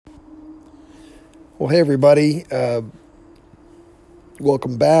Well, hey, everybody.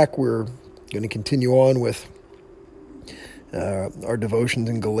 Welcome back. We're going to continue on with our devotions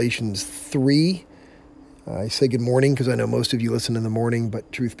in Galatians 3. I say good morning because I know most of you listen in the morning,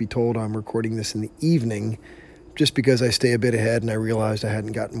 but truth be told, I'm recording this in the evening just because I stay a bit ahead and I realized I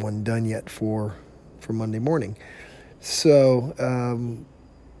hadn't gotten one done yet for Monday morning. So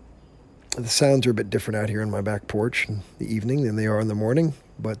the sounds are a bit different out here on my back porch in the evening than they are in the morning,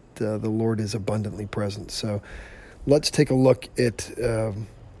 but the Lord is abundantly present. So let's take a look at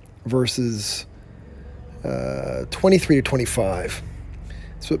verses 23 to 25.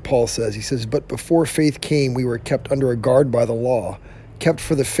 That's what Paul says. He says, "But before faith came, we were kept under a guard by the law, kept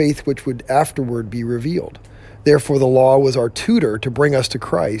for the faith which would afterward be revealed. Therefore the law was our tutor to bring us to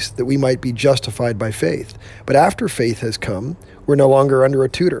Christ, that we might be justified by faith. But after faith has come, we're no longer under a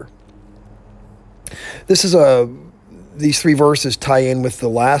tutor." These three verses tie in with the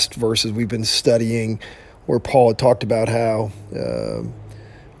last verses we've been studying, where Paul had talked about how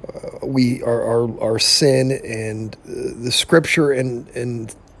our sin and the Scripture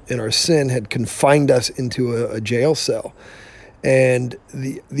and our sin had confined us into a jail cell, and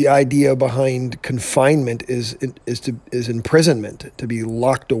the idea behind confinement is imprisonment, to be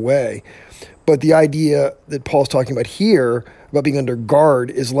locked away. But the idea that Paul's talking about here about being under guard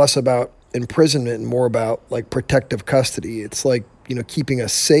is less about imprisonment and more about like protective custody. It's like, keeping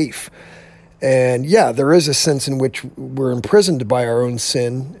us safe. And yeah, there is a sense in which we're imprisoned by our own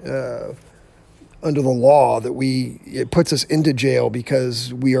sin under the law, that it puts us into jail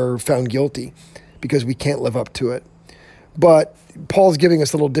because we are found guilty, because we can't live up to it. But Paul's giving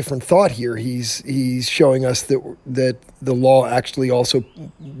us a little different thought here. He's showing us that the law actually also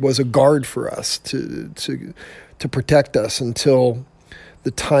was a guard for us to protect us until the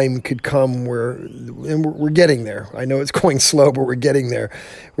time could come and we're getting there. I know it's going slow, but we're getting there,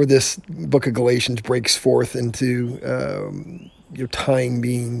 where this book of Galatians breaks forth into your time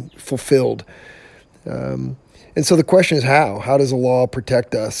being fulfilled. And so the question is how? How does the law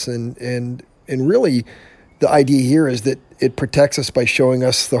protect us? And really, the idea here is that it protects us by showing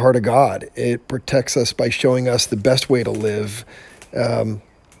us the heart of God. It protects us by showing us the best way to live,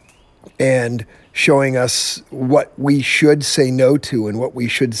 and showing us what we should say no to and what we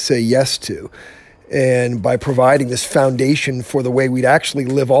should say yes to. And by providing this foundation for the way we'd actually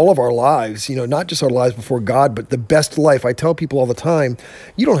live all of our lives, not just our lives before God, but the best life. I tell people all the time,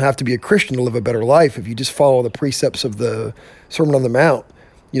 you don't have to be a Christian to live a better life. If you just follow the precepts of the Sermon on the Mount,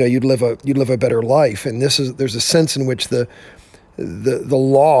 you'd live a better life. And there's a sense in which the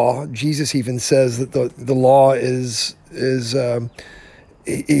law, Jesus even says that the law is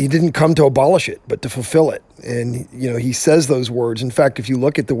he didn't come to abolish it, but to fulfill it. And, he says those words. In fact, if you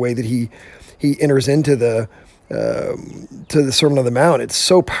look at the way that he enters into the Sermon on the Mount, it's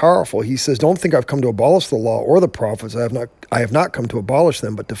so powerful. He says, "Don't think I've come to abolish the law or the prophets. I have not come to abolish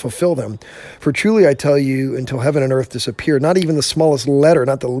them, but to fulfill them. For truly I tell you, until heaven and earth disappear, not even the smallest letter,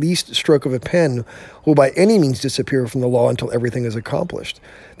 not the least stroke of a pen will by any means disappear from the law until everything is accomplished.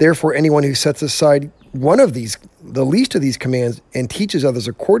 Therefore, anyone who sets aside one of these, the least of these commands, and teaches others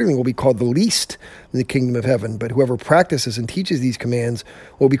accordingly will be called the least in the kingdom of heaven. But whoever practices and teaches these commands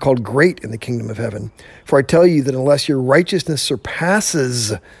will be called great in the kingdom of heaven. For I tell you that unless your righteousness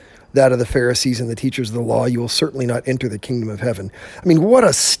surpasses that of the Pharisees and the teachers of the law, you will certainly not enter the kingdom of heaven." I mean, what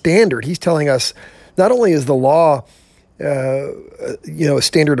a standard. He's telling us not only is the law, a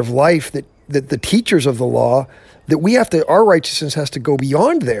standard of life, that the teachers of the law, that our righteousness has to go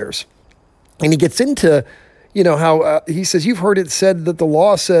beyond theirs. And he gets into, how he says, "You've heard it said that the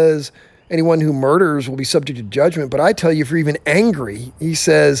law says anyone who murders will be subject to judgment. But I tell you, if you're even angry," he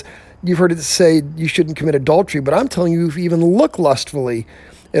says, "you've heard it say you shouldn't commit adultery. But I'm telling you, if you even look lustfully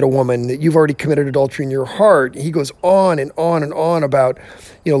at a woman, that you've already committed adultery in your heart." He goes on and on and on about,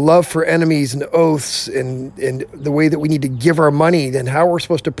 love for enemies and oaths and the way that we need to give our money, and how we're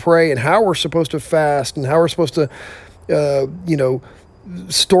supposed to pray and how we're supposed to fast and how we're supposed to,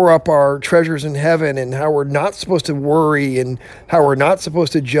 store up our treasures in heaven, and how we're not supposed to worry and how we're not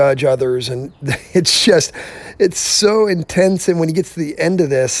supposed to judge others. And it's so intense. And when he gets to the end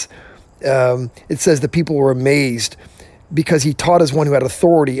of this, it says the people were amazed because he taught as one who had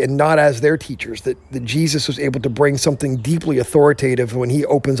authority and not as their teachers, that Jesus was able to bring something deeply authoritative when he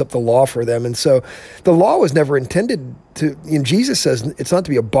opens up the law for them. And so the law was never intended to, Jesus says it's not to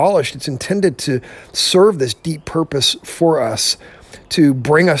be abolished. It's intended to serve this deep purpose for us, to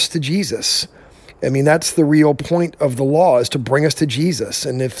bring us to Jesus. I mean, that's the real point of the law, is to bring us to Jesus.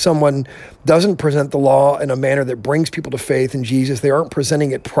 And if someone doesn't present the law in a manner that brings people to faith in Jesus, they aren't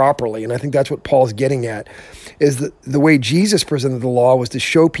presenting it properly. And I think that's what Paul's getting at, is that the way Jesus presented the law was to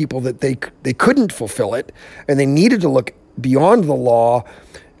show people that they couldn't fulfill it, and they needed to look beyond the law,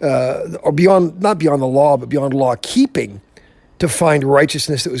 or not beyond the law, but beyond law keeping, to find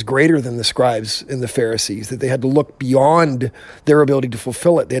righteousness that was greater than the scribes and the Pharisees, that they had to look beyond their ability to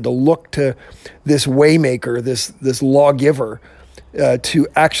fulfill it. They had to look to this waymaker, this lawgiver, to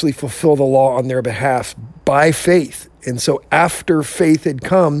actually fulfill the law on their behalf by faith. And so after faith had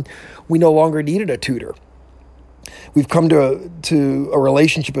come, we no longer needed a tutor. We've come to a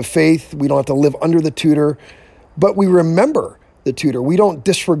relationship of faith. We don't have to live under the tutor, but we remember the tutor. We don't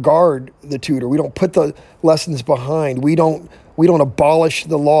disregard the tutor. We don't put the lessons behind. We don't abolish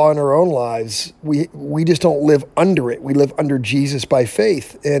the law in our own lives. We just don't live under it. We live under Jesus by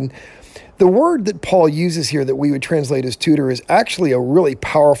faith. And the word that Paul uses here that we would translate as tutor is actually a really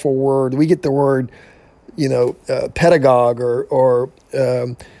powerful word. We get the word, pedagogue or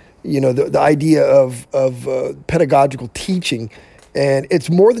the idea of pedagogical teaching. And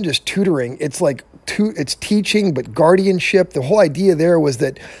it's more than just tutoring. It's like it's teaching, but guardianship. The whole idea there was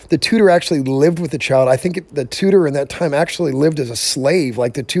that the tutor actually lived with the child. I think the tutor in that time actually lived as a slave.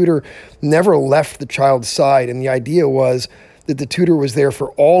 Like, the tutor never left the child's side. And the idea was that the tutor was there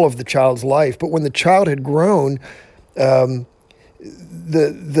for all of the child's life. But when the child had grown, the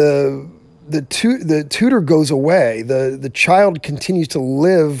tutor goes away. The child continues to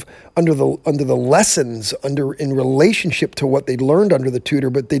live under the lessons, in relationship to what they learned under the tutor,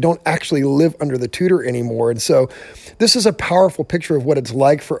 but they don't actually live under the tutor anymore. And so this is a powerful picture of what it's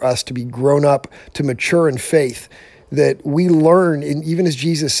like for us to be grown up, to mature in faith, that we learn, and even as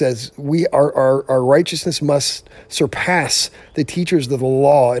Jesus says, our righteousness must surpass the teachers of the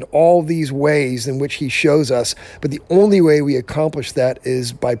law in all these ways in which he shows us. But the only way we accomplish that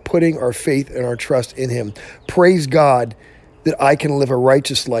is by putting our faith and our trust in him. Praise God that I can live a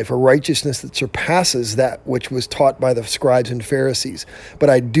righteous life, a righteousness that surpasses that which was taught by the scribes and Pharisees. But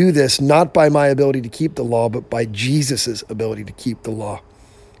I do this not by my ability to keep the law, but by Jesus's ability to keep the law.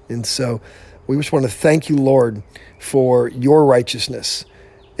 And so we just want to thank you, Lord, for your righteousness,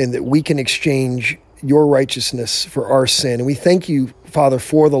 and that we can exchange your righteousness for our sin. And we thank you, Father,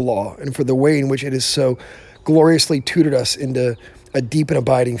 for the law and for the way in which it has so gloriously tutored us into a deep and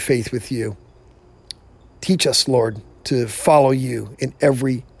abiding faith with you. Teach us, Lord, to follow you in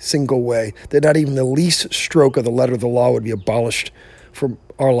every single way, that not even the least stroke of the letter of the law would be abolished from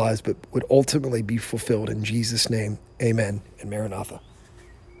our lives, but would ultimately be fulfilled. In Jesus' name, amen and Maranatha.